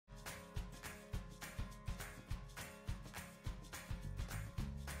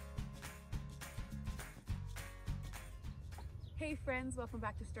Hey friends, welcome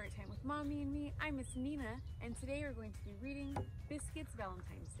back to Storytime with Mommy and me. I'm Miss Nina, and today we're going to be reading Biscuits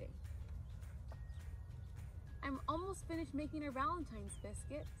Valentine's Day. I'm almost finished making our Valentine's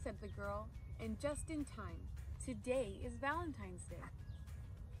biscuit, said the girl, and just in time. Today is Valentine's Day.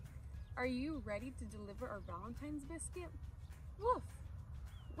 Are you ready to deliver our Valentine's biscuit? Woof!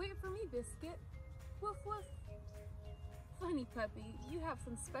 Wait for me, Biscuit. Woof woof. Funny puppy, you have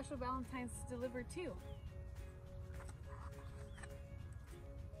some special Valentines to deliver too.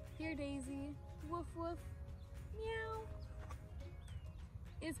 Here, Daisy. Woof woof. Meow.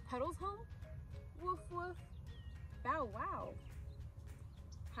 Is Puddles home? Woof woof. Bow wow.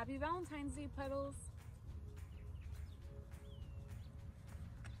 Happy Valentine's Day, Puddles.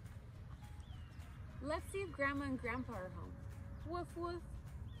 Let's see if Grandma and Grandpa are home. Woof woof.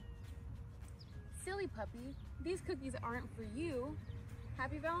 Silly puppy, these cookies aren't for you.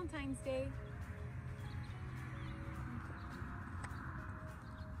 Happy Valentine's Day.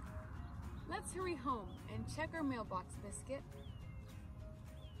 Let's hurry home and check our mailbox, Biscuit.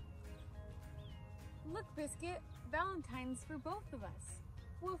 Look, Biscuit, Valentine's for both of us.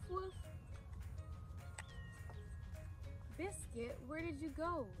 Woof woof. Biscuit, where did you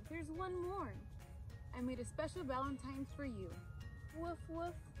go? There's one more. I made a special Valentine's for you. Woof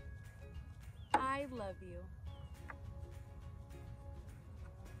woof. I love you.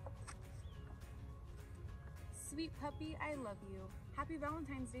 Sweet puppy, I love you. Happy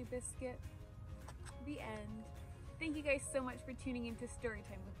Valentine's Day, Biscuit. The end. Thank you guys so much for tuning into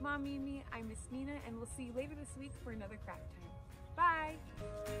Storytime with Mommy and me. I'm Miss Nina, and we'll see you later this week for another craft time.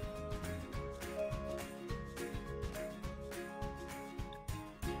 Bye!